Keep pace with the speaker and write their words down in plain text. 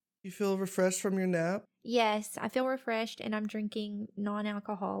You feel refreshed from your nap? Yes, I feel refreshed and I'm drinking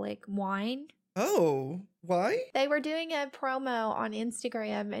non-alcoholic wine. Oh, why? They were doing a promo on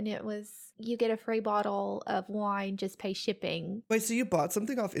Instagram and it was you get a free bottle of wine, just pay shipping. Wait, so you bought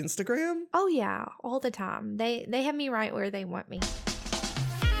something off Instagram? Oh yeah, all the time. They have me right where they want me.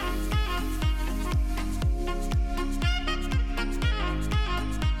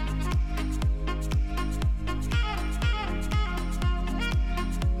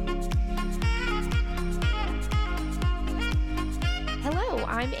 Hello,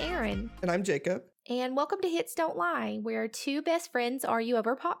 I'm Erin. And I'm Jacob. And welcome to Hits Don't Lie, where two best friends argue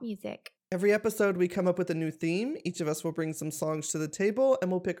over pop music. Every episode, we come up with a new theme. Each of us will bring some songs to the table,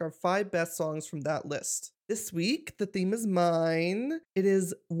 and we'll pick our 5 best songs from that list. This week, the theme is mine. It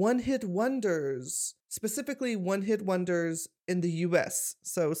is one-hit wonders, specifically one-hit wonders in the US.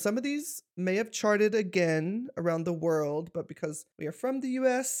 So some of these may have charted again around the world, but because we are from the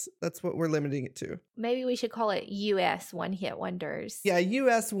US, that's what we're limiting it to. Maybe we should call it US One-Hit Wonders. Yeah,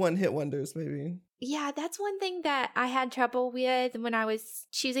 US one-hit wonders, maybe. Yeah, that's one thing that I had trouble with when I was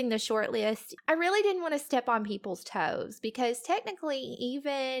choosing the short list. I really didn't want to step on people's toes because technically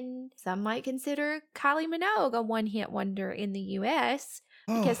even some might consider Kylie Minogue a one-hit wonder in the US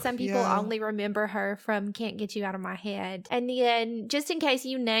because some people only remember her from Can't Get You Out of My Head. And then just in case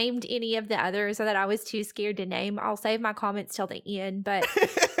you named any of the others that I was too scared to name, I'll save my comments till the end, but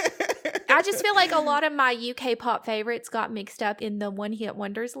I just feel like a lot of my UK pop favorites got mixed up in the one-hit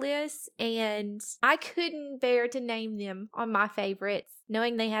wonders list, and I couldn't bear to name them on my favorites,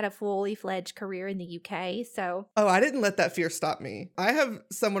 knowing they had a fully fledged career in the UK, so... Oh, I didn't let that fear stop me. I have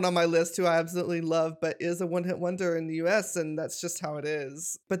someone on my list who I absolutely love, but is a one-hit wonder in the US, and that's just how it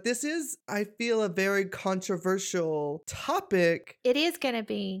is. But this is, I feel, a very controversial topic. It is going to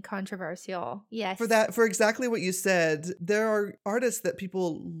be controversial, yes. For exactly what you said, there are artists that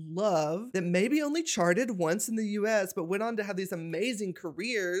people love that maybe only charted once in the US, but went on to have these amazing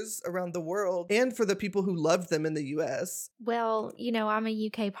careers around the world, and for the people who loved them in the US. Well, you know, I'm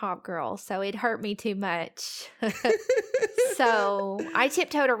a UK pop girl, so it hurt me too much. So I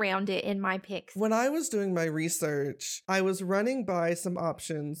tiptoed around it in my picks. When I was doing my research, I was running by some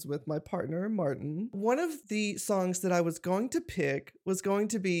options with my partner, Martin. One of the songs that I was going to pick was going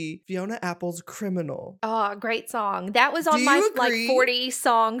to be Fiona Apple's Criminal. Oh, great song. That was on my 40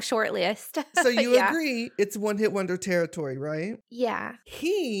 song short list. So you agree it's one-hit wonder territory, right? Yeah.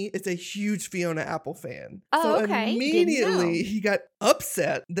 He is a huge Fiona Apple fan. Oh, so okay. Immediately he got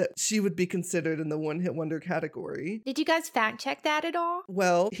upset that she would be considered in the one-hit wonder category. Did you guys fact check that at all?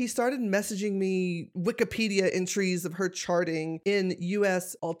 Well, he started messaging me Wikipedia entries of her charting in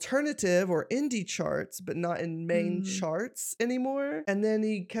US alternative or indie charts, but not in main charts anymore. And then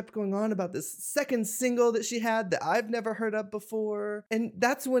he kept going on about this second single that she had that I've never heard of before. And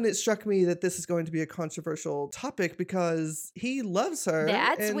that's when it struck me that this is going to be a controversial topic because he loves her.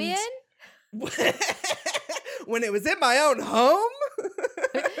 That's when? When it was in my own home?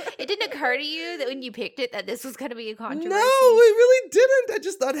 It didn't occur to you that when you picked it that this was going to be a controversy? No, it really didn't. I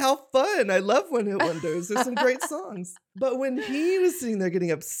just thought how fun. I love one-hit wonders. There's some great songs. But when he was sitting there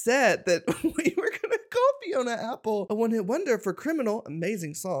getting upset that we were going to call Fiona Apple a one-hit wonder for Criminal,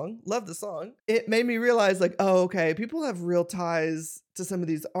 amazing song, love the song, it made me realize like, oh, okay, people have real ties to some of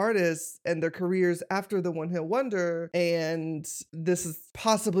these artists and their careers after the one-hit wonder, and this is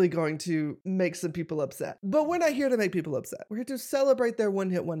possibly going to make some people upset. But we're not here to make people upset. We're here to celebrate their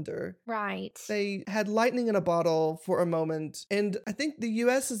one-hit wonder. Right. They had lightning in a bottle for a moment, and I think the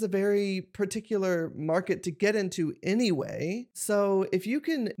US is a very particular market to get into anyway. So if you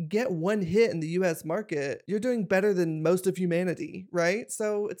can get one hit in the US market, you're doing better than most of humanity, right?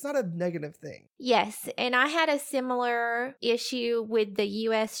 So it's not a negative thing. Yes, and I had a similar issue with the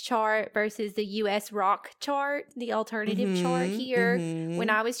US chart versus the US rock chart, the alternative chart here. When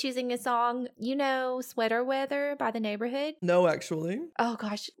I was choosing a song, you know Sweater Weather by The Neighborhood? No, actually. Oh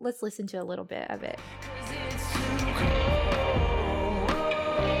gosh, let's listen to a little bit of it.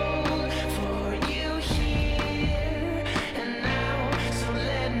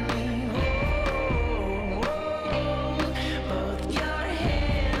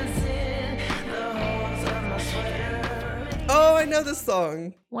 Oh, I know this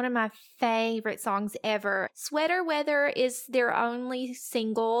song. One of my favorite songs ever. Sweater Weather is their only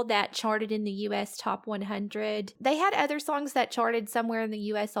single that charted in the US Top 100. They had other songs that charted somewhere in the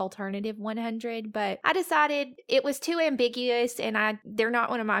US Alternative 100, but I decided it was too ambiguous and they're not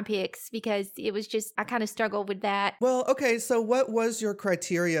one of my picks because it was just, I kind of struggled with that. Well, okay, so what was your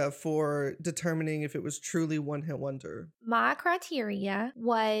criteria for determining if it was truly one-hit wonder? My criteria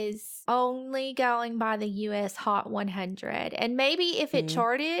was only going by the US Hot 100, and maybe maybe if it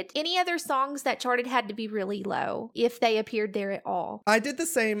charted, any other songs that charted had to be really low if they appeared there at all. I did the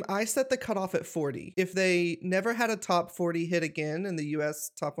same. I set the cutoff at 40. If they never had a top 40 hit again in the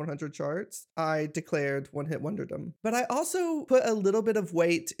US top 100 charts, I declared one hit wonderdom. But I also put a little bit of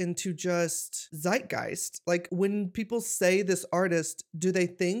weight into just zeitgeist. Like when people say this artist, do they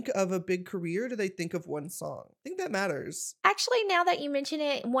think of a big career? Do they think of one song? I think that matters. Actually, now that you mention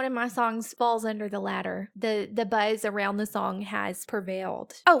it, one of my songs falls under the latter. The buzz around the song has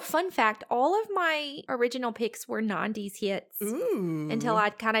prevailed. Oh, fun fact, all of my original picks were 90s hits. Ooh. Until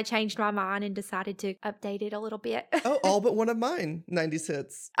I kind of changed my mind and decided to update it a little bit. Oh, all but one of mine, 90s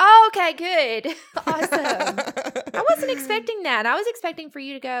hits. Oh, okay, good. Awesome. I wasn't expecting that. I was expecting for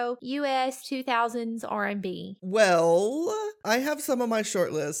you to go US 2000s R&B. Well, I have some on my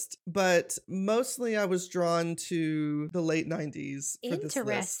short list, but mostly I was drawn to the late 90s for this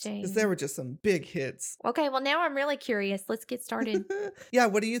list. Interesting. Because there were just some big hits. Okay, well now I'm really curious. Let's get started. Yeah,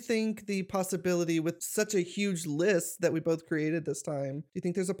 what do you think the possibility with such a huge list that we both created this time? Do you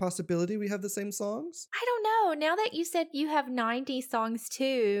think there's a possibility we have the same songs? I don't know. Now that you said you have 90 songs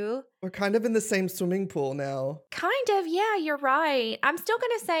too. We're kind of in the same swimming pool now. Kind of, yeah, you're right. I'm still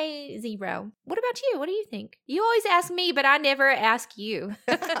going to say 0. What about you? What do you think? You always ask me, but I never ask you.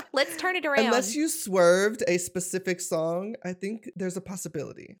 Let's turn it around. Unless you swerved a specific song, I think there's a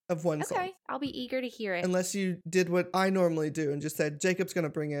possibility of one song. Okay, I'll be eager to hear it. Unless you did what I normally do and just said, Jacob's going to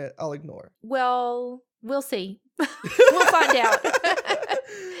bring it, I'll ignore. Well, we'll see. We'll find out.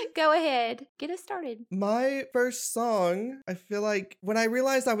 Go ahead. Get us started. My first song, I feel like when I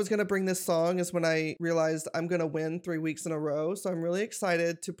realized I was going to bring this song is when I realized I'm going to win 3 weeks in a row. So I'm really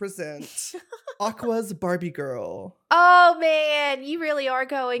excited to present Aqua's Barbie Girl. Oh man, you really are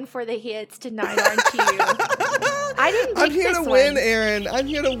going for the hits tonight, aren't you? I didn't pick I'm here this to win, one. Aaron. I'm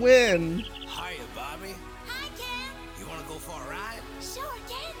here to win. Hiya, Bobby. Hi, Ken. You want to go for a ride? Sure,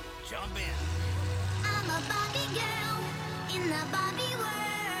 Ken. Jump in. I'm a Barbie girl in the Barbie world.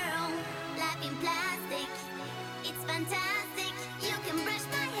 Life in plastic, it's fantastic. You can brush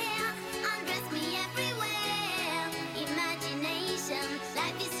my hair, undress me everywhere. Imagination,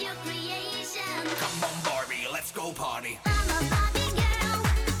 life is your creation. Come on, Barbie, let's go party. I'm a Barbie girl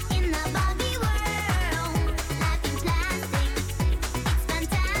in the Barbie world. Life in plastic, it's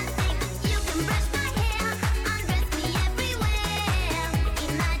fantastic. You can brush my hair, undress me everywhere.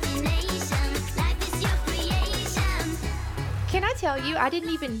 Imagination, life is your creation. Can I tell you, I didn't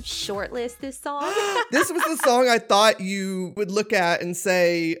even shortlist this song. This was the song I thought you would look at and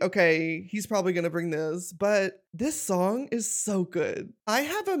say, okay, he's probably going to bring this. But this song is so good. I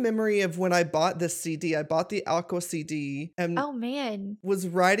have a memory of when I bought this CD. I bought the Aqua CD and Oh man. was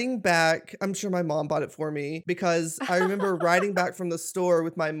riding back. I'm sure my mom bought it for me because I remember riding back from the store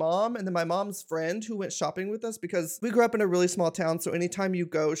with my mom and then my mom's friend who went shopping with us because we grew up in a really small town. So anytime you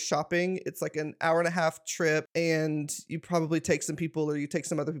go shopping, it's like an hour-and-a-half trip and you probably take some people or you take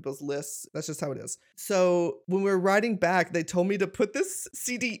some other people's lists. That's just how it is. So when we were riding back, they told me to put this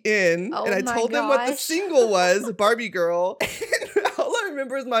CD in Oh and I my told them what the gosh. single was, Barbie Girl. And all I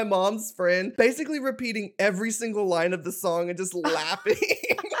remember is my mom's friend basically repeating every single line of the song and just laughing.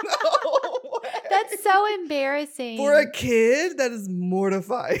 No way. That's so embarrassing. For a kid, that is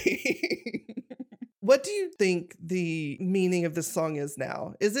mortifying. What do you think the meaning of this song is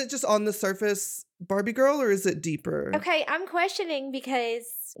now? Is it just on the surface Barbie Girl or is it deeper? Okay, I'm questioning because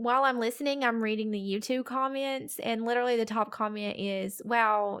while I'm listening, I'm reading the YouTube comments, and literally the top comment is,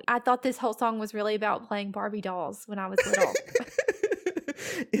 wow, I thought this whole song was really about playing Barbie dolls when I was little.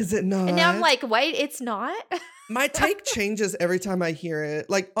 Is it not? And now I'm like, wait, it's not? My take changes every time I hear it.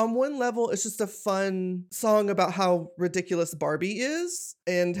 Like on one level, it's just a fun song about how ridiculous Barbie is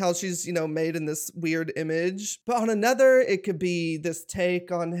and how she's, you know, made in this weird image. But on another, it could be this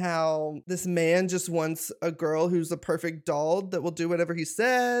take on how this man just wants a girl who's a perfect doll that will do whatever he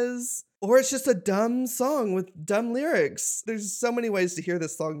says. Or it's just a dumb song with dumb lyrics. There's so many ways to hear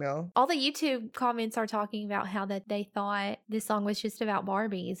this song now. All the YouTube comments are talking about how that they thought this song was just about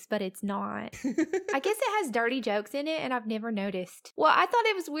Barbies, but it's not. I guess it has dirty jokes in it, and I've never noticed. Well, I thought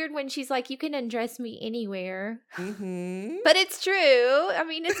it was weird when she's like, you can undress me anywhere. Mm-hmm. But it's true. I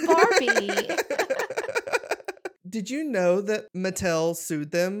mean, it's Barbie. Did you know that Mattel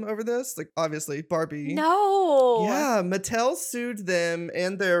sued them over this? Like, obviously, Barbie. No. Yeah, Mattel sued them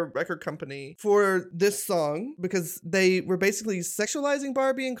and their record company for this song because they were basically sexualizing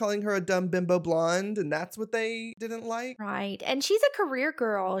Barbie and calling her a dumb bimbo blonde, and that's what they didn't like. Right. And she's a career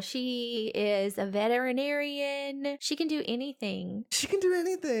girl. She is a veterinarian. She can do anything. She can do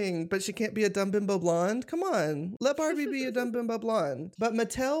anything, but she can't be a dumb bimbo blonde. Come on, let Barbie be a dumb bimbo blonde. But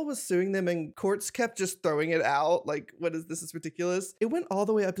Mattel was suing them and courts kept just throwing it out. out, like, what is this? Is ridiculous. It went all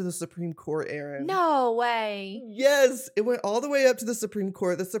the way up to the Supreme Court, Aaron. No way. Yes, it went all the way up to the Supreme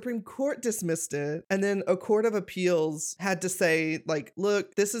Court. The Supreme Court dismissed it. And then a court of appeals had to say, like,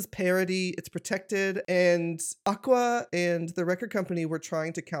 look, this is parody. It's protected. And Aqua and the record company were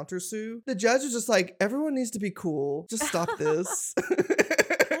trying to countersue. The judge was just like, everyone needs to be cool. Just stop this.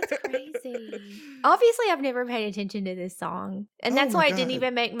 That's crazy. Obviously, I've never paid attention to this song. And Oh that's my why it didn't God.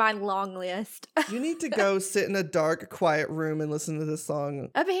 even make my long list. You need to go sit in a dark, quiet room and listen to this song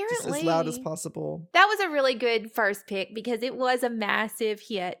just Apparently. as loud as possible. That was a really good first pick because it was a massive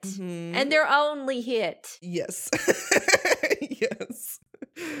hit. Mhm. And their only hit. Yes. Yes.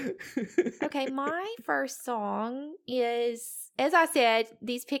 Okay, my first song is, as I said,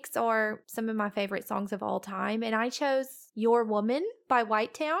 these picks are some of my favorite songs of all time. And I chose Your Woman by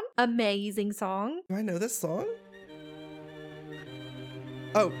Whitetown. Amazing song. Do I know this song?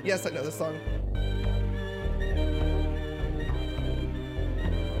 Oh, yes, I know this song.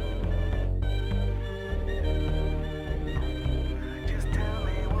 Just tell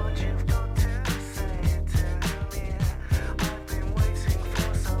me what you've got to say to me. I've been waiting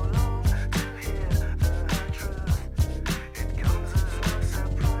for so long to hear the truth. It comes as no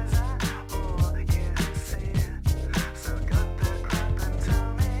surprise at all, you see. So cut the crap and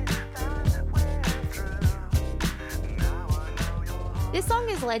tell me that we're through. Now I know your heart. This song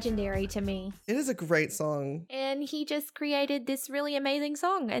is legendary to me. It is a great song. And he just created this really amazing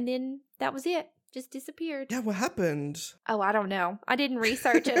song. And then that was it. Just disappeared. Yeah, what happened? Oh, I don't know. I didn't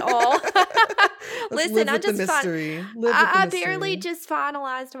research at all. Let's Listen, live I with the just mystery. Live with the I mystery. barely just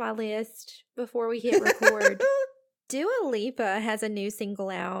finalized my list before we hit record. Dua Lipa has a new single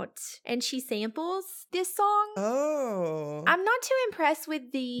out and she samples this song. Oh. I'm not too impressed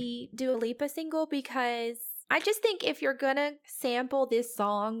with the Dua Lipa single because I just think if you're gonna sample this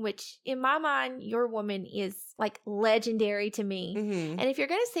song, which in my mind, Your Woman is like legendary to me. Mhm. And if you're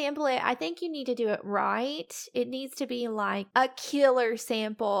going to sample it, I think you need to do it right. It needs to be like a killer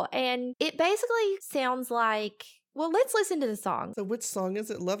sample. And it basically sounds like, well, let's listen to the song. So which song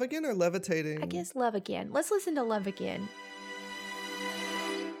is it? Love Again or Levitating? I guess Love Again. Let's listen to Love Again.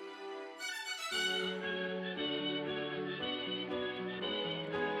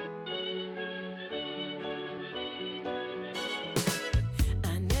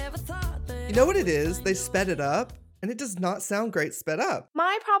 I never thought that You know what it is? They sped it up, and it does not sound great sped up.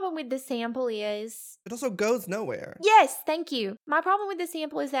 My problem with the sample is, It also goes nowhere. yes, thank you. My problem with the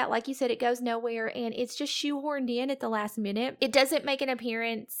sample is that, like you said, it goes nowhere and it's just shoehorned in at the last minute. It doesn't make an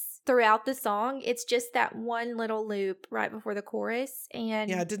appearance throughout the song. It's just that one little loop right before the chorus. And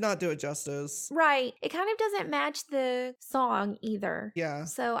Yeah, it did not do it justice. right, it kind of doesn't match the song either. Yeah.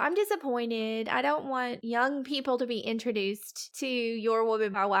 So I'm disappointed. I don't want young people to be introduced to Your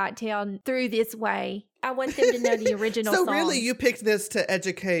Woman by Whitetown through this way. I want them to know the original So song. really, you picked this to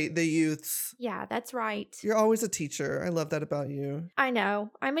educate the youths. Yeah, that's right. You're always a teacher. I love that about you. I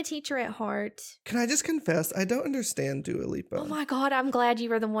know. I'm a teacher at heart. Can I just confess, I don't understand Dua Lipa. Oh my God, I'm glad you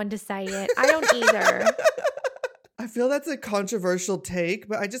were the one to say it. I don't either. I feel that's a controversial take,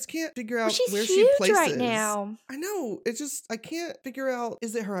 but I just can't figure out Well, she's where she huge places. right now. I know. It's just, I can't figure out,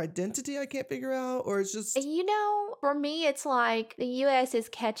 is it her identity I can't figure out? Or it's just, You know, for me, it's like the US is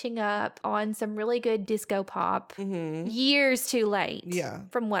catching up on some really good disco pop mm-hmm. years too late. Yeah.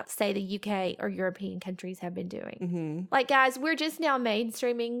 From what, say, the UK or European countries have been doing. Mm-hmm. Like, guys, we're just now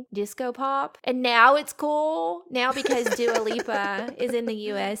mainstreaming disco pop. And now it's cool. Now because Dua Lipa is in the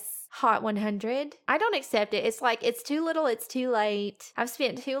US Hot 100. I don't accept it. It's like, it's too little, it's too late. I've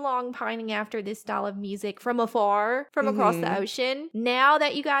spent too long pining after this style of music from afar, from across the ocean. Now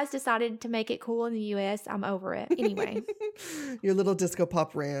that you guys decided to make it cool in the US, I'm over it. Anyway. Your little disco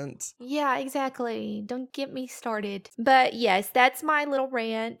pop rant. Yeah, exactly. Don't get me started. But yes, that's my little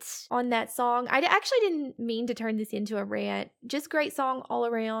rant on that song. I actually didn't mean to turn this into a rant. Just great song all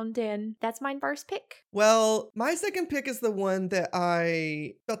around, and that's my first pick. Well, my second pick is the one that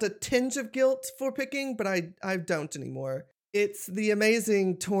I felt a tinge of guilt for picking, but I don't anymore. It's the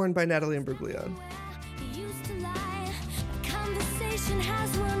amazing Torn by Natalie Imbruglia. You used to lie. Conversation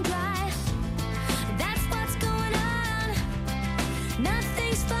has run dry. That's what's going on.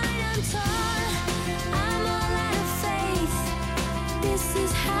 Nothing's fine, I'm torn. I'm all out of faith. This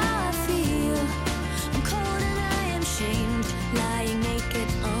is how I feel. I'm cold and I am shamed. Lying naked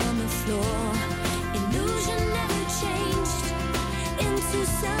on the floor. Illusion never changed into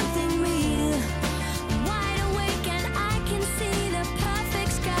something real. I'm wide awake and I can see the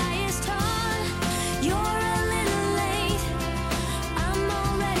perfect sky is tall. You're a little late. I'm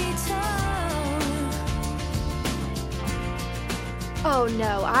already torn. Oh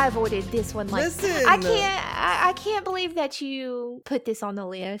no, I avoided this one like Listen. I can't. I can't believe that you put this on the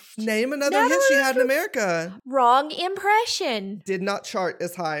list. Name another hit she had in America. Wrong Impression. Did not chart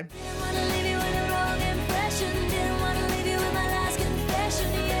as high. Didn't wanna leave you with a wrong impression. Didn't wanna leave you with my last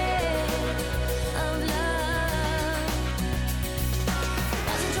confession, yeah, of love.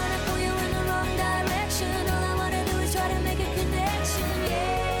 Wasn't trying to pull you in the wrong direction. All I wanna do is try to make a connection,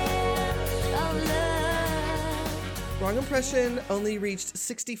 yeah, of love. Wrong Impression only reached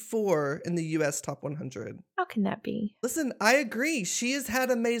 64 in the US Top 100. How can that be? Listen, I agree. She has had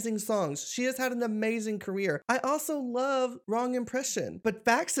amazing songs. She has had an amazing career. I also love Wrong Impression, but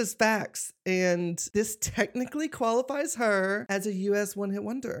facts is facts. And this technically qualifies her as a US one-hit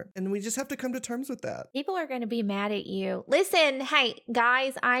wonder. And we just have to come to terms with that. People are going to be mad at you. Listen, hey,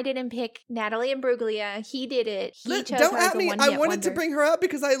 guys, I didn't pick Natalie Imbruglia. He did it. He chose Don't her as at a me. one-hit I wanted to wonder. bring her up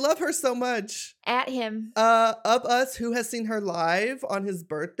because I love her so much. At him. Of us who has seen her live on his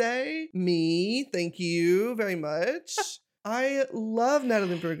birthday, me, thank you very much. I love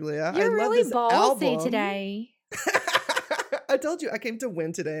Natalie Imbruglia. You're I love really this ballsy album. today. I told you I came to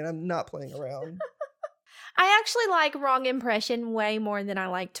win today and I'm not playing around. I actually like Wrong Impression way more than I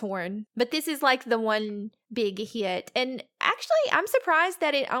like Torn. But this is like the one big hit. And actually, I'm surprised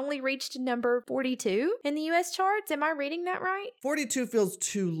that it only reached number 42 in the US charts. Am I reading that right? 42 feels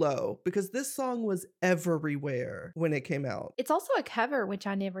too low because this song was everywhere when it came out. It's also a cover, which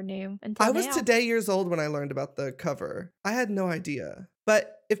I never knew until I was now. today years old when I learned about the cover. I had no idea.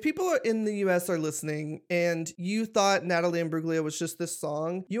 But if people are in the US are listening and you thought Natalie Imbruglia was just this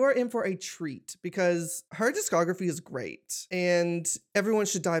song, you are in for a treat because her discography is great and everyone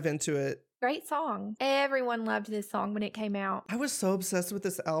should dive into it. Great song. Everyone loved this song when it came out. I was so obsessed with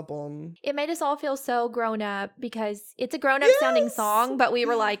this album. It made us all feel so grown up because it's a grown up sounding Yes! song, but we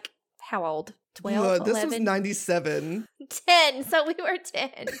were like, how old? 12, Ugh, this 11? was 97. 10. So we were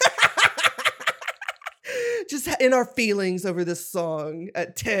 10. Just in our feelings over this song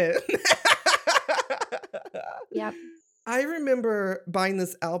at 10. Yep. I remember buying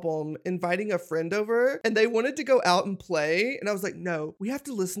this album, inviting a friend over, and they wanted to go out and play. And I was like, no, we have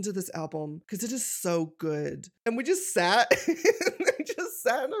to listen to this album because it is so good. And we just sat, we just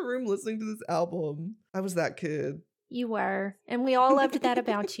sat in a room listening to this album. I was that kid. You were. And we all loved that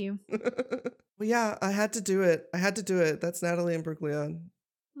about you. Well, yeah, I had to do it. I had to do it. That's Natalie Imbruglia.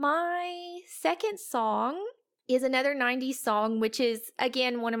 My second song is another 90s song, which is,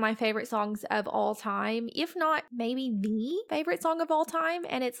 again, one of my favorite songs of all time, if not maybe the favorite song of all time,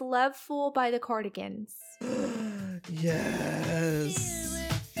 and it's Love Fool by the Cardigans. Yes. We're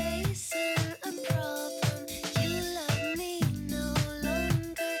facing a problem. You love me no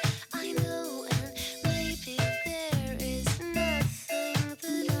longer. I know, and maybe there is nothing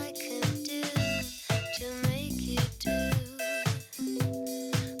that I can do to make you do.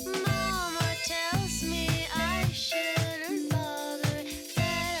 Mama tells me I shouldn't bother,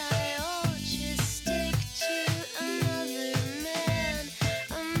 that I ought just stick to another man,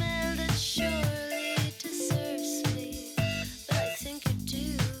 a man that surely deserves me, but I think you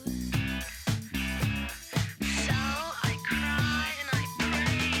do. So I cry and I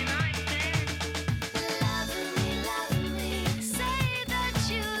pray and I beg, love me, say that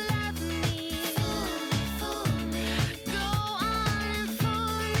you love me, fool me, go on and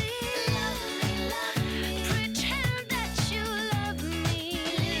fool me, pretend that you love me,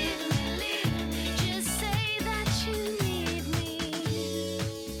 leave me, just say that you need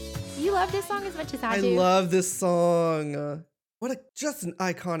me. You love this song as much as I I do. love this song. Just an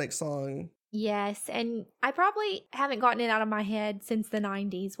iconic song. Yes, and I probably haven't gotten it out of my head since the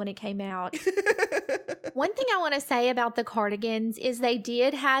 90s when it came out. One thing I want to say about the Cardigans is they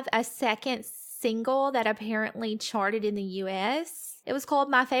did have a second single that apparently charted in the US. It was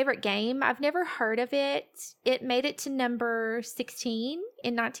called My Favorite Game. I've never heard of it. It made it to number 16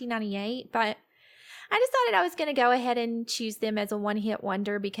 in 1998, but I decided I was going to go ahead and choose them as a one-hit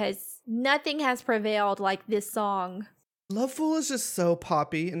wonder because nothing has prevailed like this song. Love Fool is just so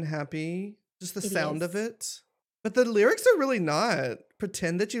poppy and happy. Just the It sound is. of it. But the lyrics are really not.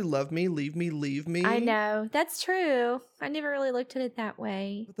 Pretend that you love me, leave me, leave me. I know. That's true. I never really looked at it that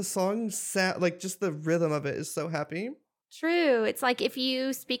way. But the song sound, like just the rhythm of it is so happy. True. It's like if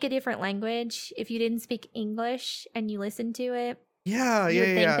you speak a different language, if you didn't speak English and you listen to it, Yeah, You yeah,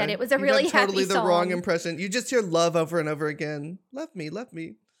 would think yeah. that it was a You really got totally happy the wrong song. impression. You just hear love over and over again. Love me, love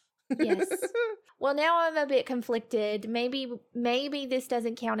me. yes. Well, now I'm a bit conflicted. Maybe this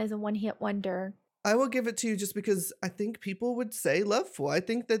doesn't count as a one-hit wonder. I will give it to you just because I think people would say Love Fool. I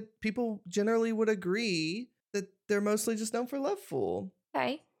think that people generally would agree that they're mostly just known for Love Fool.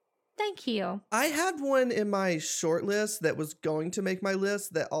 Okay. Thank you. I had one in my short list that was going to make my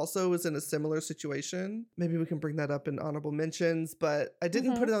list that also was in a similar situation. Maybe we can bring that up in honorable mentions, but I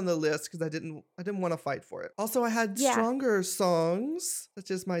didn't put it on the list because I didn't want to fight for it. Also, I had Yeah. stronger songs,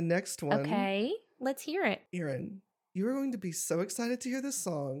 such as my next one. Okay, let's hear it. Erin, you are going to be so excited to hear this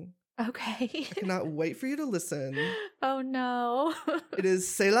song. Okay. I cannot wait for you to listen. Oh no. It is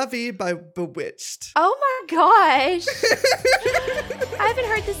C'est la vie by Bewitched. Oh my gosh. I haven't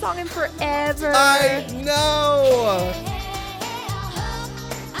heard this song in forever. I know.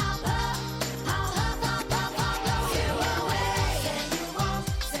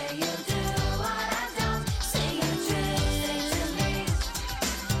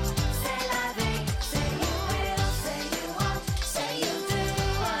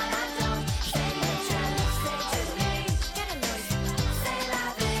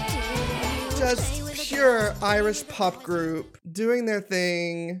 Just pure Irish pop group doing their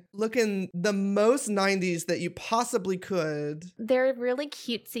thing, looking the most 90s that you possibly could. They're really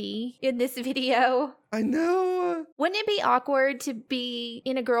cutesy in this video. I know. Wouldn't it be awkward to be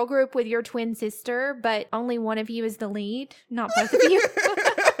in a girl group with your twin sister, but only one of you is the lead, not both of you?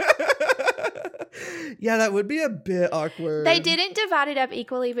 Yeah, that would be a bit awkward. They didn't divide it up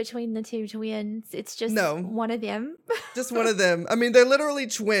equally between the two twins. It's just No. one of them. Just one of them. I mean, they're literally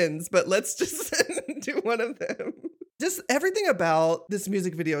twins, but let's just do one of them. Just everything about this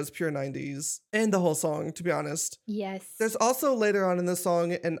music video is pure 90s. And the whole song, to be honest. Yes. There's also later on in the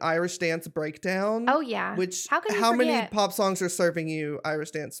song an Irish dance breakdown. Oh, yeah. Which, How can you how many forget? pop songs are serving you Irish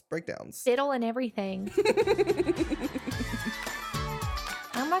dance breakdowns? Fiddle and everything.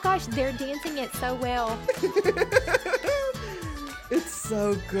 Oh my gosh, they're dancing it so well. It's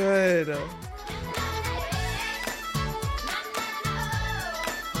so good.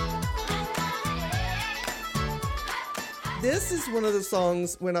 This is one of the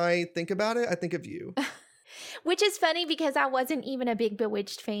songs, when I think about it, I think of you. Which is funny because I wasn't even a big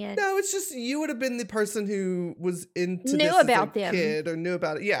Bewitched fan. No, it's just you would have been the person who was into Knew this as about a them. kid or knew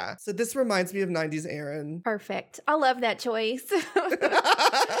about it. Yeah. So this reminds me of 90s Aaron. Perfect. I love that choice.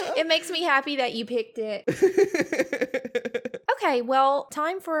 It makes me happy that you picked it. Okay, well,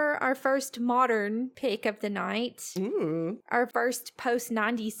 time for our first modern pick of the night. Ooh. Our first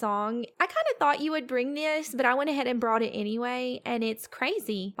post-90s song. I kind of thought you would bring this, but I went ahead and brought it anyway, and it's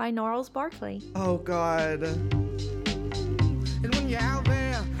Crazy by Gnarls Barkley. Oh, God. And when you're out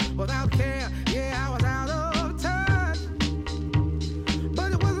there without care, yeah, I was out of touch.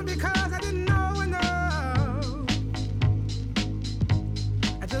 But it wasn't because I didn't know enough.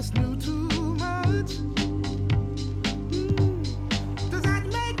 I just knew too much. Does that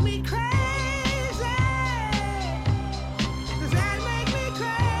make me crazy? Does that make me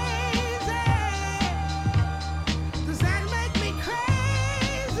crazy? Does that make me crazy?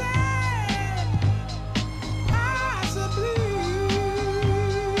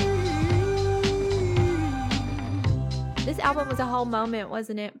 This album was a whole moment,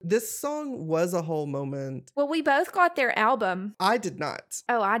 wasn't it? This song was a whole moment. Well, we both got their album. I did not.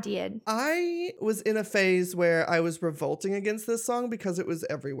 Oh, I did. I was in a phase where I was revolting against this song because it was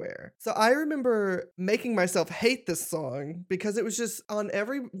everywhere. So I remember making myself hate this song because it was just on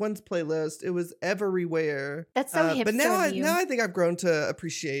everyone's playlist. It was everywhere. That's so hipster But now of you. I think I've grown to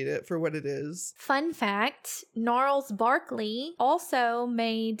appreciate it for what it is. Fun fact, Gnarls Barkley also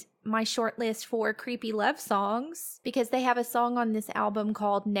made my short list for creepy love songs because they have a song on this album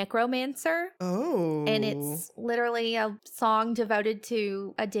called Necromancer. Oh. And it's literally a song devoted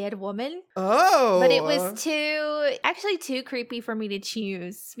to a dead woman. Oh. But it was too creepy for me to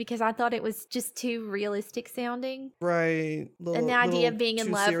choose because I thought it was just too realistic sounding. Right. And the idea of being in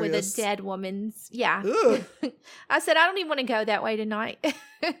too love with serious. a dead woman's. Yeah. Ugh. I said, I don't even want to go that way tonight.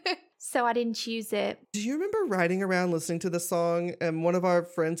 So I didn't choose it. Do you remember riding around listening to the song and one of our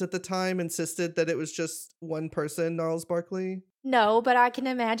friends at the time insisted that it was just one person, Gnarls Barkley? No, but I can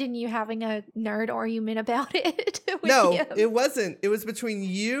imagine you having a nerd argument about it. with No, him. it wasn't. It was between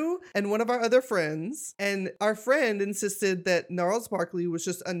you and one of our other friends. And our friend insisted that Gnarls Barkley was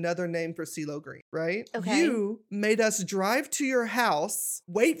just another name for CeeLo Green, right? Okay. You made us drive to your house,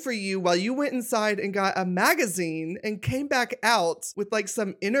 wait for you while you went inside and got a magazine and came back out with like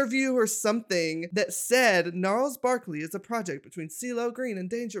some interview or something that said Gnarls Barkley is a project between CeeLo Green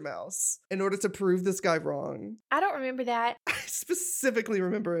and Danger Mouse in order to prove this guy wrong. I don't remember that. I specifically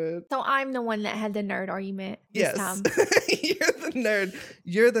remember it. So I'm the one that had the nerd argument this Yes. time. You're the nerd.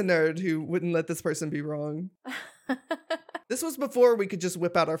 You're the nerd who wouldn't let this person be wrong. This was before we could just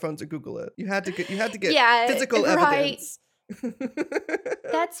whip out our phones and Google it. You had to get Yeah, physical right. evidence.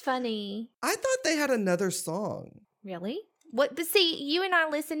 That's funny. I thought they had another song. Really? What? But see, you and I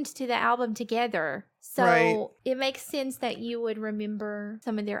listened to the album together, so Right. it makes sense that you would remember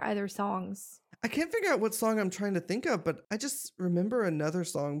some of their other songs. I can't figure out what song I'm trying to think of, but I just remember another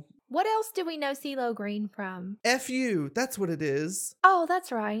song. What else do we know CeeLo Green from? F you. That's what it is. Oh,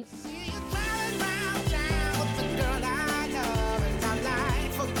 that's right.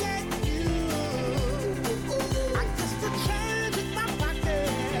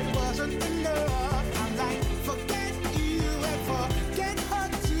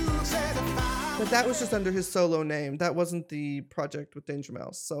 But that was just under his solo name. That wasn't the project with Danger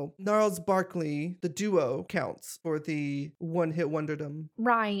Mouse. So Gnarls Barkley, the duo, counts for the one-hit wonderdom.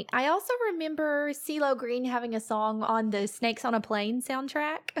 Right. I also remember CeeLo Green having a song on the Snakes on a Plane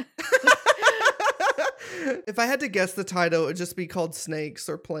soundtrack. If I had to guess the title, it would just be called Snakes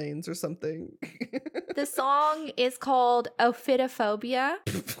or Planes or something. The song is called Ophidiophobia,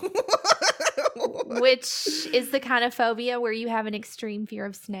 which is the kind of phobia where you have an extreme fear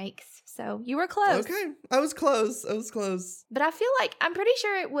of snakes. So you were close. Okay, I was close. But I feel like I'm pretty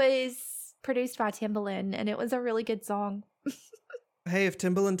sure it was produced by Timbaland and it was a really good song. Hey, if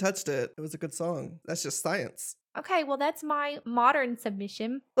Timbaland touched it, it was a good song. That's just science. Okay, well, that's my modern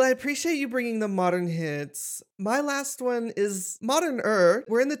submission. Well, I appreciate you bringing the modern hits. My last one is modern-er.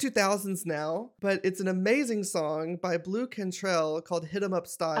 We're in the 2000s now, but it's an amazing song by Blue Cantrell called Hit 'Em Up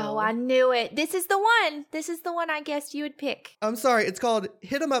Style. Oh, I knew it. This is the one. This is the one I guessed you would pick. I'm sorry, it's called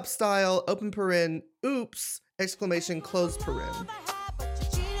Hit 'Em Up Style, open paren, oops, exclamation, close paren.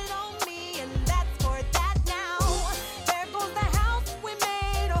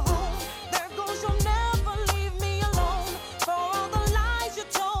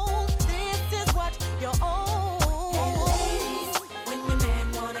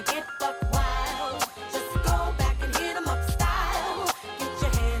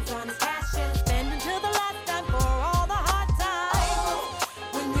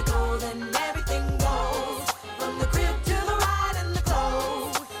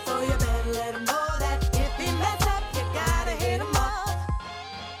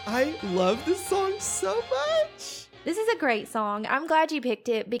 I love this song so much. This is a great song. I'm glad you picked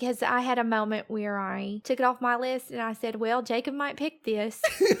it because I had a moment where I took it off my list and I said, well, Jacob might pick this.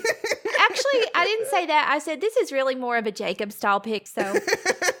 Actually, I didn't say that. I said, this is really more of a Jacob style pick, so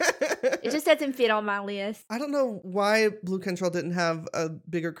it just doesn't fit on my list. I don't know why Blue Cantrell didn't have a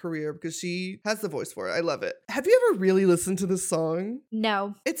bigger career because she has the voice for it. I love it. Have you ever really listened to this song?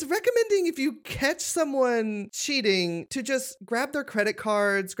 No. It's recommending if you catch someone cheating to just grab their credit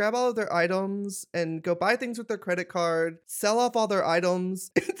cards, grab all of their items, and go buy things with their credit card, sell off all their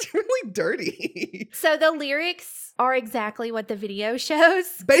items. It's really dirty. So the lyrics are exactly what the video shows.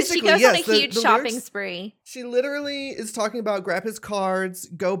 Basically, she goes yes, on a huge the shopping lyrics- spree. She literally is talking about grab his cards,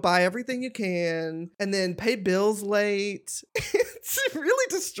 go buy everything you can, and then pay bills late. It's really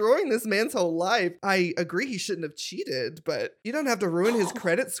destroying this man's whole life. I agree he shouldn't have cheated, but you don't have to ruin his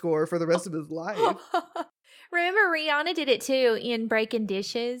credit score for the rest of his life. Remember Rihanna did it too in Breaking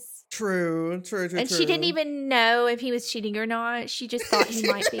Dishes? True. And she didn't even know if he was cheating or not. She just thought he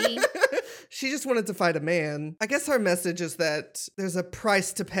might be. She just wanted to fight a man. I guess her message is that there's a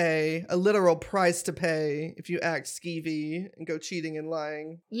price to pay, a literal price to pay if you act skeevy and go cheating and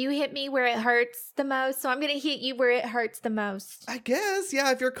lying. You hit me where it hurts the most, so I'm going to hit you where it hurts the most. I guess, yeah,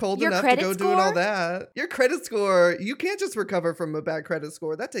 if you're cold Your enough to credit go doing all score? that. Your credit score, you can't just recover from a bad credit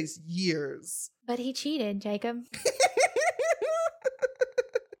score. That takes years. But he cheated, Jacob.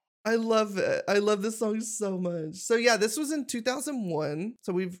 I love it. I love this song so much. So yeah, this was in 2001.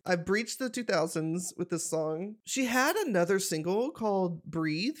 So I've breached the 2000s with this song. She had another single called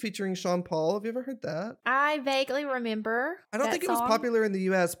Breathe featuring Sean Paul. Have you ever heard that? I vaguely remember. I don't that think it was song. popular in the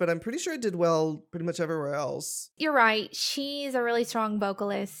US, but I'm pretty sure it did well pretty much everywhere else. You're right. She's a really strong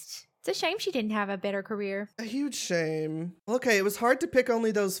vocalist. It's a shame she didn't have a better career. A huge shame. Okay, it was hard to pick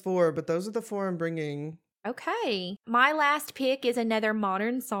only those four, but those are the four I'm bringing. Okay. My last pick is another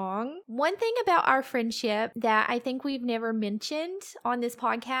modern song. One thing about our friendship that I think we've never mentioned on this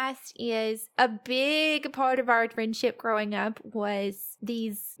podcast is a big part of our friendship growing up was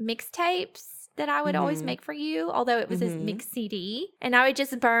these mixtapes that I would always Mhm. make for you, although it was a Mhm. mixed CD. And I would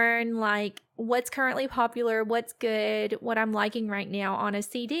just burn like what's currently popular, what's good, what I'm liking right now on a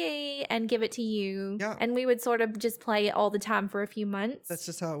CD and give it to you. Yeah. And we would sort of just play it all the time for a few months. That's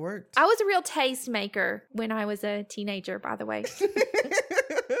just how it worked. I was a real taste maker when I was a teenager, by the way.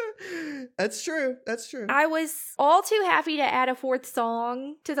 That's true. That's true. I was all too happy to add a fourth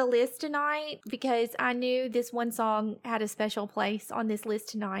song to the list tonight because I knew this one song had a special place on this list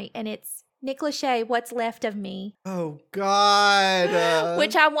tonight, and it's Nick Lachey, What's Left of Me, Oh God.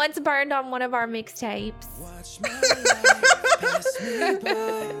 which I once burned on one of our mixtapes. Watch my life pass me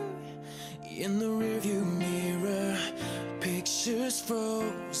by in the rearview mirror. Pictures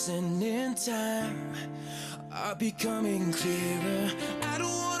frozen in time are becoming clearer. I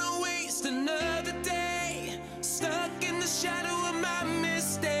don't wanna waste another day stuck in the shadow of my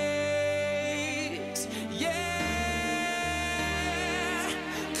mistakes. Yeah,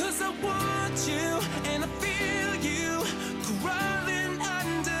 'cause I want you and I feel you crawling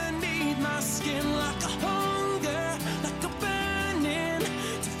underneath my skin like a hunger, like a burning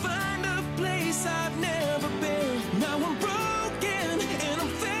to find a place I've never been. Now I'm broken and I'm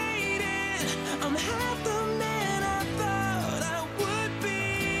faded. I'm half the man I thought I would be,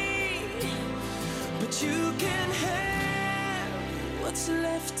 but you can have what's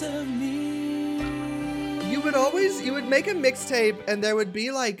left of me. You would make a mixtape and there would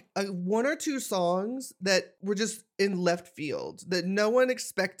be like one or two songs that were just in left field that no one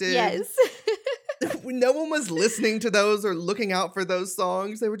expected. Yes. No one was listening to those or looking out for those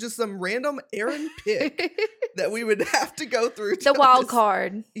songs. They were just some random Aaron pick that we would have to go through. The wild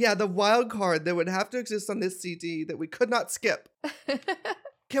card. Yeah, the wild card that would have to exist on this CD that we could not skip.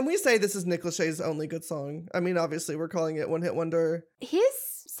 Can we say this is Nick Lachey's only good song? I mean, obviously, we're calling it One Hit Wonder. His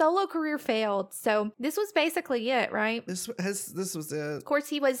solo career failed, so this was basically it, right? This was it. Of course,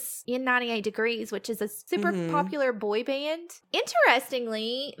 he was in 98 Degrees, which is a super Mhm. popular boy band.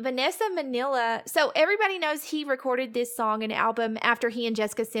 Interestingly, Vanessa Manila, so everybody knows he recorded this song and album after he and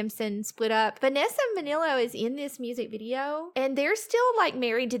Jessica Simpson split up. Vanessa Manila is in this music video, and they're still like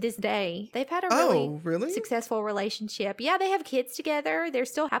married to this day. They've had a really Oh, really? successful relationship. Yeah, they have kids together. They're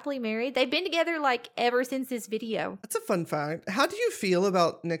still happily married. They've been together like ever since this video. That's a fun fact. How do you feel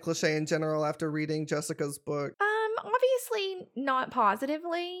about Nick Lachey in general after reading Jessica's book? Obviously not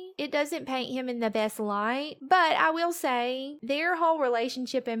positively. It doesn't paint him in the best light, but I will say their whole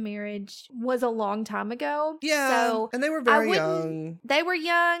relationship and marriage was a long time ago. Yeah, So and they were I very wouldn't- young. they were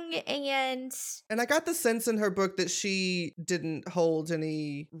young and And I got the sense in her book that she didn't hold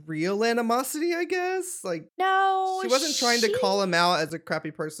any real animosity, I guess. Like, no, she wasn't trying to call him out as a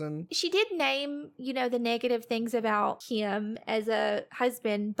crappy person. She did name, the negative things about him as a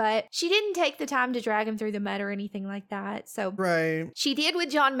husband, but she didn't take the time to drag him through the mud or anything like that. So Right. she did with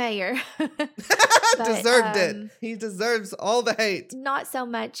John Mayer. Deserved it. um, He deserves all the hate. Not so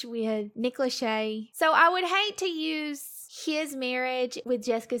much with Nick Lachey. So I would hate to use his marriage with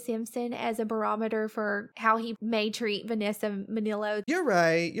Jessica Simpson as a barometer for how he may treat Vanessa Manillo. You're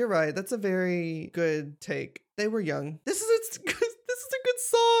right. You're right. That's a very good take. They were young. This is a good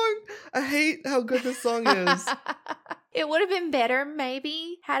song. I hate how good this song is. It would have been better,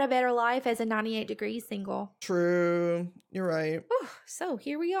 maybe, had a better life as a 98 Degrees single. True. You're right. Whew, so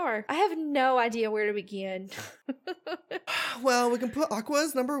here we are. I have no idea where to begin. Well, we can put Aqua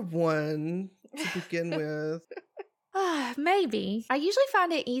as number 1 to begin with. Maybe. I usually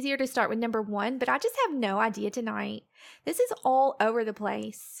find it easier to start with number 1, but I just have no idea tonight. This is all over the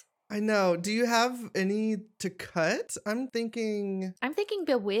place. I know. Do you have any to cut? I'm thinking.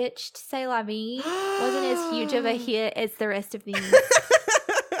 Bewitched, C'est La Vie wasn't as huge of a hit as the rest of these.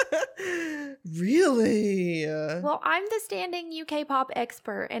 Really? Well, I'm the standing UK pop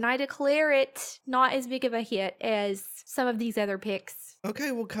expert, and I declare it not as big of a hit as some of these other picks.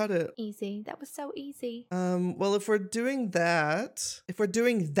 Okay, we'll cut it. Easy. That was so easy. Well, if we're doing that,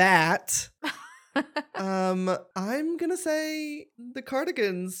 I'm gonna say the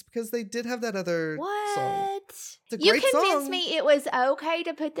Cardigans because they did have that other song. What? It's a You great convinced song. me it was okay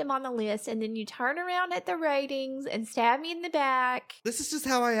to put them on the list, and then you turn around at the ratings and stab me in the back. This is just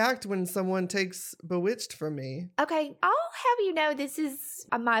how I act when someone takes Bewitched from me. Okay, I'll have you know this is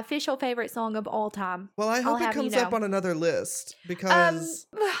my official favorite song of all time. Well, I hope I'll it have you comes up know. on another list because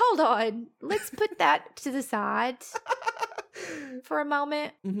Hold on. Let's put that to the side for a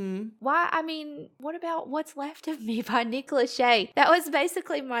moment. Why? I mean, what about What's Left of Me by Nick Lachey? That was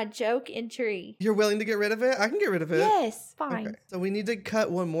basically my joke entry. You're willing to get rid of it? I can get rid of it. Yes, fine. Okay. So we need to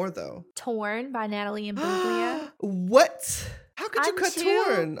cut one more though. Torn by Natalie Imbruglia. What? How could you I'm cut too-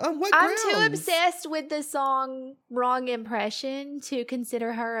 Torn? On what I'm grounds? too obsessed with the song Wrong Impression to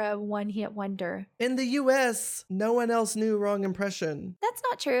consider her a one-hit wonder. In the US, no one else knew Wrong Impression. That's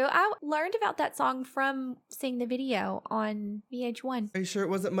not true. I learned about that song from seeing the video on VH1. Are you sure it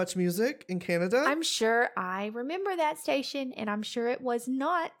wasn't Much Music in Canada? I'm sure I remember that station, and I'm sure it was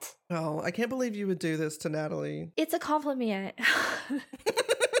not. Oh, I can't believe you would do this to Natalie. It's a compliment.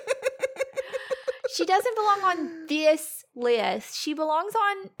 She doesn't belong on this list. She belongs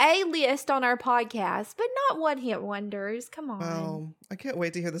on a list on our podcast, but not one-hit wonders. Come on. Wow. I can't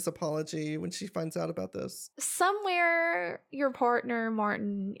wait to hear this apology when she finds out about this. Somewhere your partner,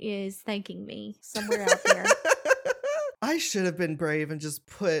 Martin, is thanking me. Somewhere out there. I should have been brave and just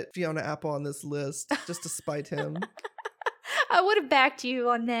put Fiona Apple on this list just to spite him. I would have backed you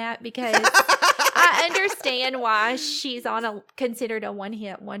on that because I understand why she's considered a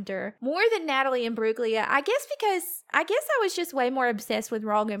one-hit wonder more than Natalie Imbruglia. I guess because I was just way more obsessed with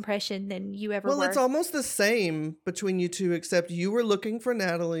Wrong Impression than you ever were. Well, it's almost the same between you two, except you were looking for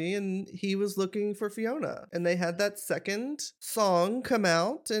Natalie and he was looking for Fiona. And they had that second song come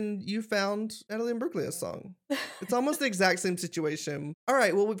out and you found Natalie Imbriglia's song. It's almost the exact same situation. All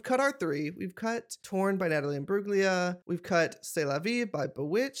right, well, we've cut our three. We've cut Torn by Natalie Imbruglia. We've cut C'est la Vie by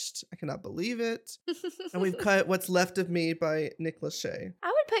Bewitched. I cannot believe it. And we've cut What's Left of Me by Nick Lachey. I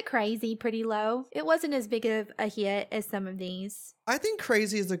would put Crazy pretty low. It wasn't as big of a hit as some of these. I think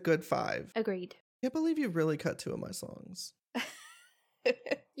Crazy is a good 5. Agreed. Can't believe you really cut 2 of my songs.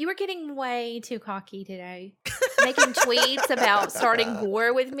 You were getting way too cocky today. Making tweets about starting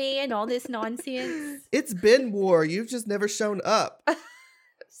war with me and all this nonsense. It's been war. You've just never shown up.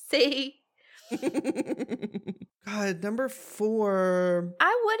 See? God, number 4.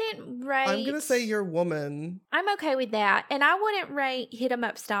 I wouldn't rate... I'm going to say Your Woman. I'm okay with that. And I wouldn't rate Hit 'em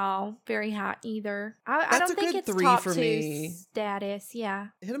Up Style very high either. I That's don't a think good it's 3 top for 2 me. status. Yeah.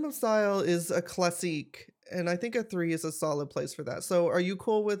 Hit 'em Up Style is a classique. And I think a 3 is a solid place for that. So are you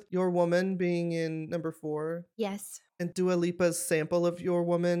cool with Your Woman being in number 4? Yes. And Dua Lipa's sample of Your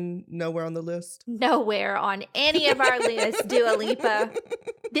Woman nowhere on the list? Nowhere on any of our lists, Dua Lipa.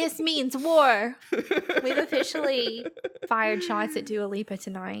 This means war. We've officially fired shots at Dua Lipa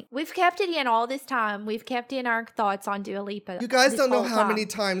tonight. We've kept it in all this time. We've kept in our thoughts on Dua Lipa. You guys this don't know whole how time. many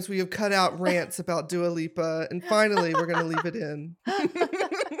times we have cut out rants about Dua Lipa. And finally, we're going to leave it in.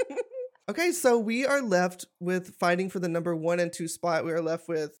 Okay, so we are left with fighting for the number 1 and 2 spot. We are left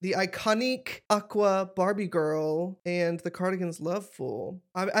with the iconic Aqua Barbie Girl and the Cardigans' Love Fool.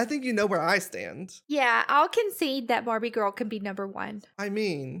 I think you know where I stand. Yeah, I'll concede that Barbie Girl can be number 1. I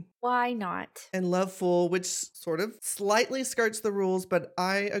mean, Why not? and Love Fool, which sort of slightly skirts the rules, but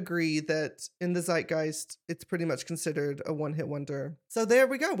I agree that in the zeitgeist, it's pretty much considered a one-hit wonder. So there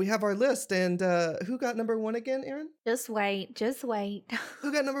we go. We have our list. And who got number 1 again, Erin? Just wait. Just wait.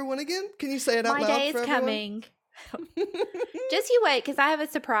 Who got number 1 again? Can you say it out My loud day is for everyone? coming. Just you wait, because I have a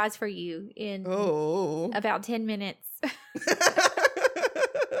surprise for you in Oh. about 10 minutes.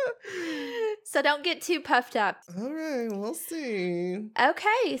 So don't get too puffed up. All right, we'll see.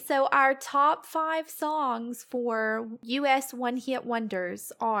 Okay, so our top 5 songs for US one-hit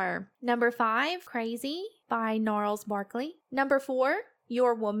wonders are number 5, Crazy by Gnarls Barkley. Number 4,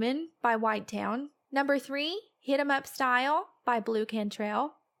 Your Woman by Whitetown. Number 3, Hit 'em Up Style by Blue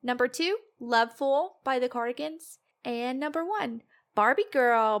Cantrell. Number 2, Love Fool by the Cardigans. And number 1, Barbie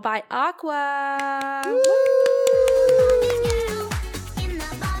Girl by Aqua. Woo! In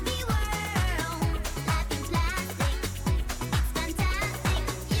the Barbie world, life is plastic. It's fantastic.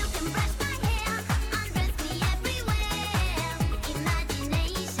 You can brush my hair, undress me everywhere.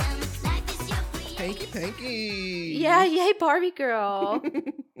 Imagination, life is your Panky creation. panky. Yeah, yay, Barbie Girl.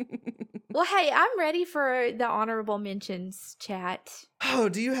 Well, hey, I'm ready for the honorable mentions chat. Oh,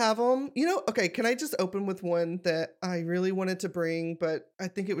 do you have them? You know, okay, can I just open with one that I really wanted to bring, but I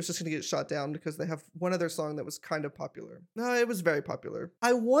think it was just going to get shot down because they have one other song that was kind of popular. No, it was very popular.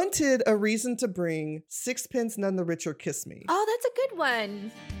 I wanted a reason to bring Sixpence None the Richer Kiss Me. Oh, that's a good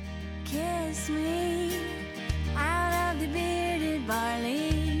one. Kiss me out of the bearded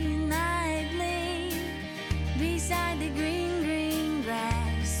barley nightly beside the green, green grass.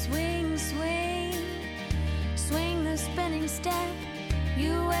 Swing, swing, swing the spinning step.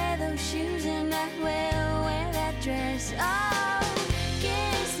 You wear those shoes and I will wear that dress. Oh,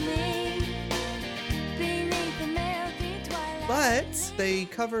 kiss me beneath the milky twilight. But they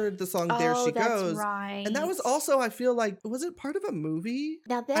covered the song There Oh, She that's Goes. right. And that was also, I feel like, was it part of a movie?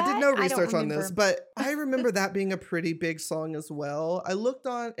 Now that I did no don't research on this, remember. but I remember that being a pretty big song as well. I looked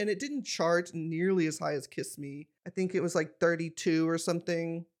on and it didn't chart nearly as high as Kiss Me. I think it was like 32 or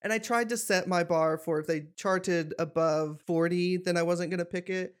something. And I tried to set my bar for if they charted above 40, then I wasn't going to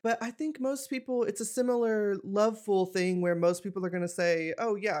pick it. But I think most people, it's a similar Loveful thing where most people are going to say,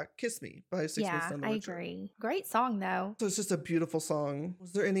 oh yeah, Kiss Me by Sixpence Yeah, None the I Richer. agree. Great song though. So it's just a beautiful song.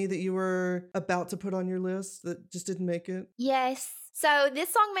 Was there any that you were about to put on your list that just didn't make it? Yes. So this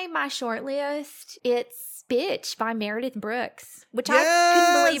song made my short list. It's Bitch by Meredith Brooks, which I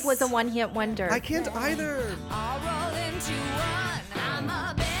couldn't believe was a Yes! one-hit wonder. I can't either. I'll roll into one. I'm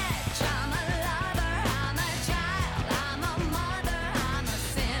a bitch. I'm a lover. I'm a child. I'm a mother. I'm a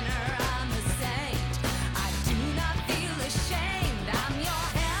sinner. I'm a saint. I do not feel ashamed. I'm your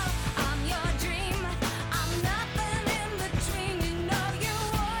hell. I'm your dream. I'm nothing in between. You know you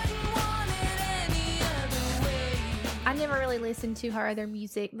wouldn't want it any other way. I never really listened to her other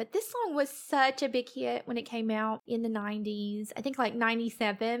music, but this song was such a big hit when it came out in the 90s. I think like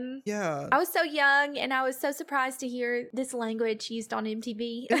 97. Yeah. I was so young and I was so surprised to hear this language used on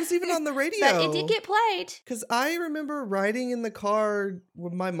MTV. It was even on the radio. But it did get played. Because I remember riding in the car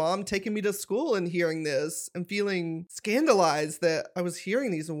with my mom taking me to school and hearing this and feeling scandalized that I was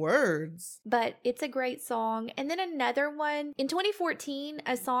hearing these words. But it's a great song. And then another one, in 2014,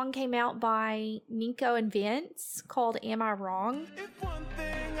 a song came out by Nico and Vince called Am I Wrong? If one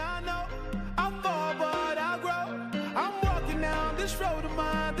thing I know, I fall but I grow. I'm walking down this road of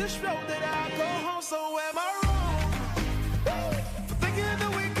mine, this road that I go home. So am I wrong? For thinking that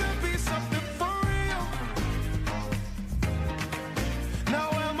we could be something for real? Now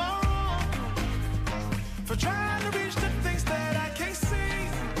am I wrong? For trying to reach the things that I can't see?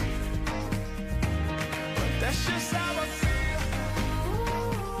 But that's just how I feel.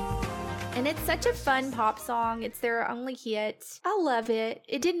 And it's such a fun pop song. It's their only hit. I love it.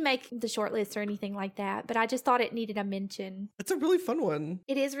 It didn't make the shortlist or anything like that, but I just thought it needed a mention. It's a really fun one.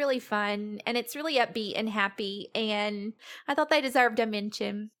 It is really fun and it's really upbeat and happy, and I thought they deserved a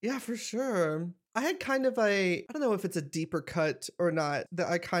mention. Yeah, for sure. I had kind of I don't know if it's a deeper cut or not, that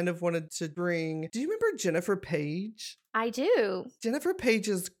I kind of wanted to bring. Do you remember Jennifer Page? I do. Jennifer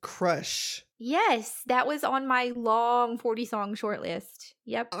Page's Crush. Yes, that was on my long 40 song shortlist.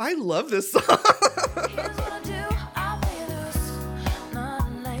 Yep. I love this song. Here's what I do, I'll play loose.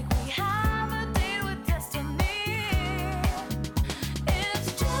 Not like we have a deal with destiny.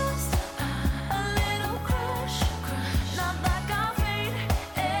 It's just a little crush. Not like our fate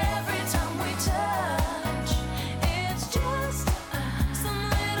every time we touch. It's just some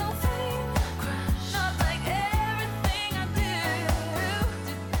little thing. Not like everything I do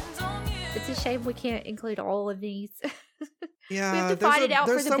depends on you. It's a shame we can't include all of these. Yeah, We have to fight it out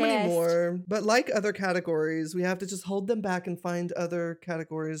for there's the so many best. more. But like other categories, we have to just hold them back and find other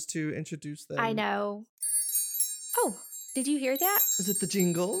categories to introduce them. I know. Oh, did you hear that? Is it the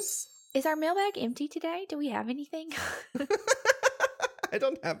jingles? Is our mailbag empty today? Do we have anything? I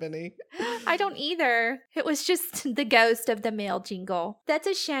don't have any. I don't either. It was just the ghost of the mail jingle. That's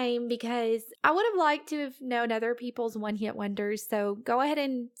a shame because I would have liked to have known other people's one-hit wonders. So go ahead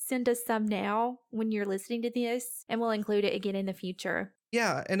and send us some now when you're listening to this, and we'll include it again in the future.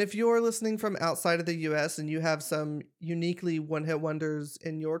 Yeah, and if you're listening from outside of the US and you have some uniquely one-hit wonders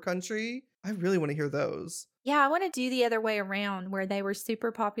in your country, I really want to hear those. Yeah, I want to do the other way around where they were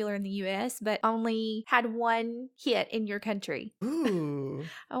super popular in the US, but only had one hit in your country. Ooh.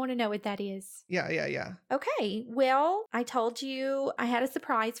 I want to know what that is. Yeah. Okay, well, I told you I had a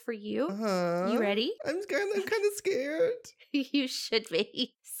surprise for you. Uh-huh. You ready? I'm kind of scared. You should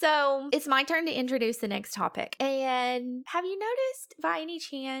be. So it's my turn to introduce the next topic. And have you noticed by any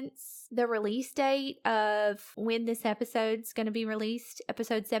chance the release date of when this episode's going to be released?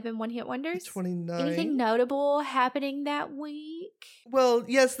 Episode 7, One Hit Wonders? 29. Anything notable happening that week? Well,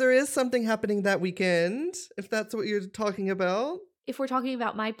 yes, there is something happening that weekend, if that's what you're talking about. If we're talking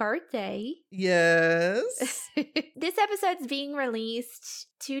about my birthday. Yes. This episode's being released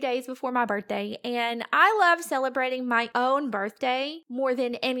 2 days before my birthday, and I love celebrating my own birthday more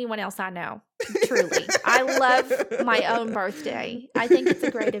than anyone else I know. Truly. I love my own birthday. I think it's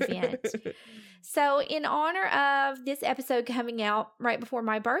a great event. So, in honor of this episode coming out right before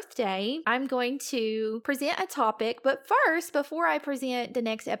my birthday, I'm going to present a topic. But first, before I present the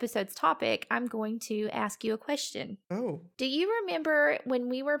next episode's topic, I'm going to ask you a question. Oh. Do you remember when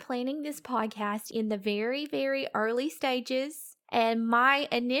we were planning this podcast in the very, very early stages? And my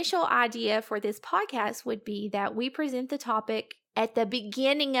initial idea for this podcast would be that we present the topic at the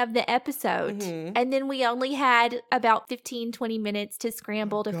beginning of the episode. Mhm. And then we only had about 15, 20 minutes to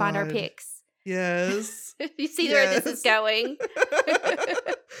scramble to find our God. picks. Yes. You see where this is Yes. going?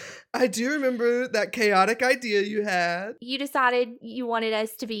 I do remember that chaotic idea you had. You decided you wanted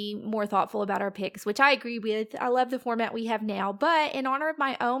us to be more thoughtful about our picks, which I agree with. I love the format we have now. But in honor of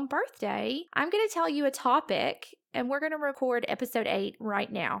my own birthday, I'm going to tell you a topic, and we're going to record episode 8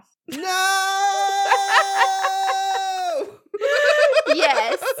 right now. No!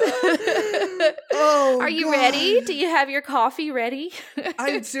 Yes. Oh, Are you God. ready? Do you have your coffee ready?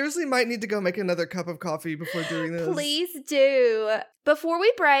 I seriously might need to go make another cup of coffee before doing this. Please do. Before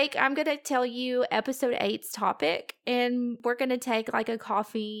we break, I'm going to tell you episode 8's topic, and we're going to take like a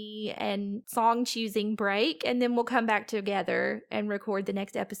coffee and song choosing break, and then we'll come back together and record the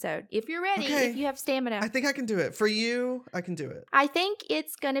next episode. If you're ready, Okay. if you have stamina. I think I can do it. For you, I can do it. I think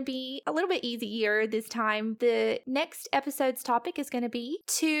it's going to be a little bit easier this time. The next episode's topic is going to be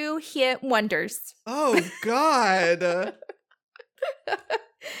 2 hit wonders. Oh, God.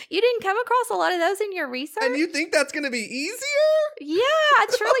 You didn't come across a lot of those in your research? And you think that's going to be easier? Yeah,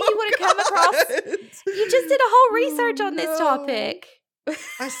 surely you would have come across. God. You just did a whole research on this No. topic.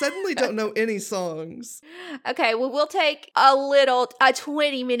 I suddenly don't know any songs. Okay, well, we'll take a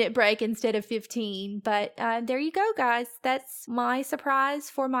 20-minute break instead of 15. But there you go, guys. That's my surprise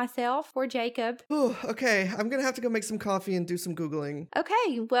for myself, for Jacob. Ooh, okay, I'm going to have to go make some coffee and do some Googling.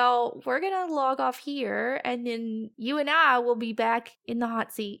 Okay, well, we're going to log off here, and then you and I will be back in the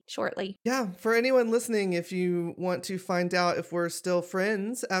hot seat shortly. Yeah, for anyone listening, if you want to find out if we're still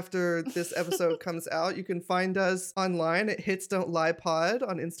friends after this episode comes out, you can find us online at Hits Don't Lie Pod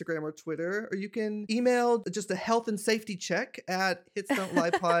on Instagram or Twitter, or you can email just a health and safety check at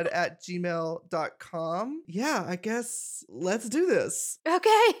hitsdon'tliepod@gmail.com. Yeah, I guess let's do this.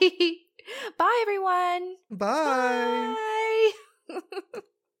 Okay. Bye, everyone. Bye. Bye.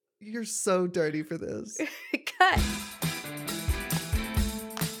 You're so dirty for this. Cut.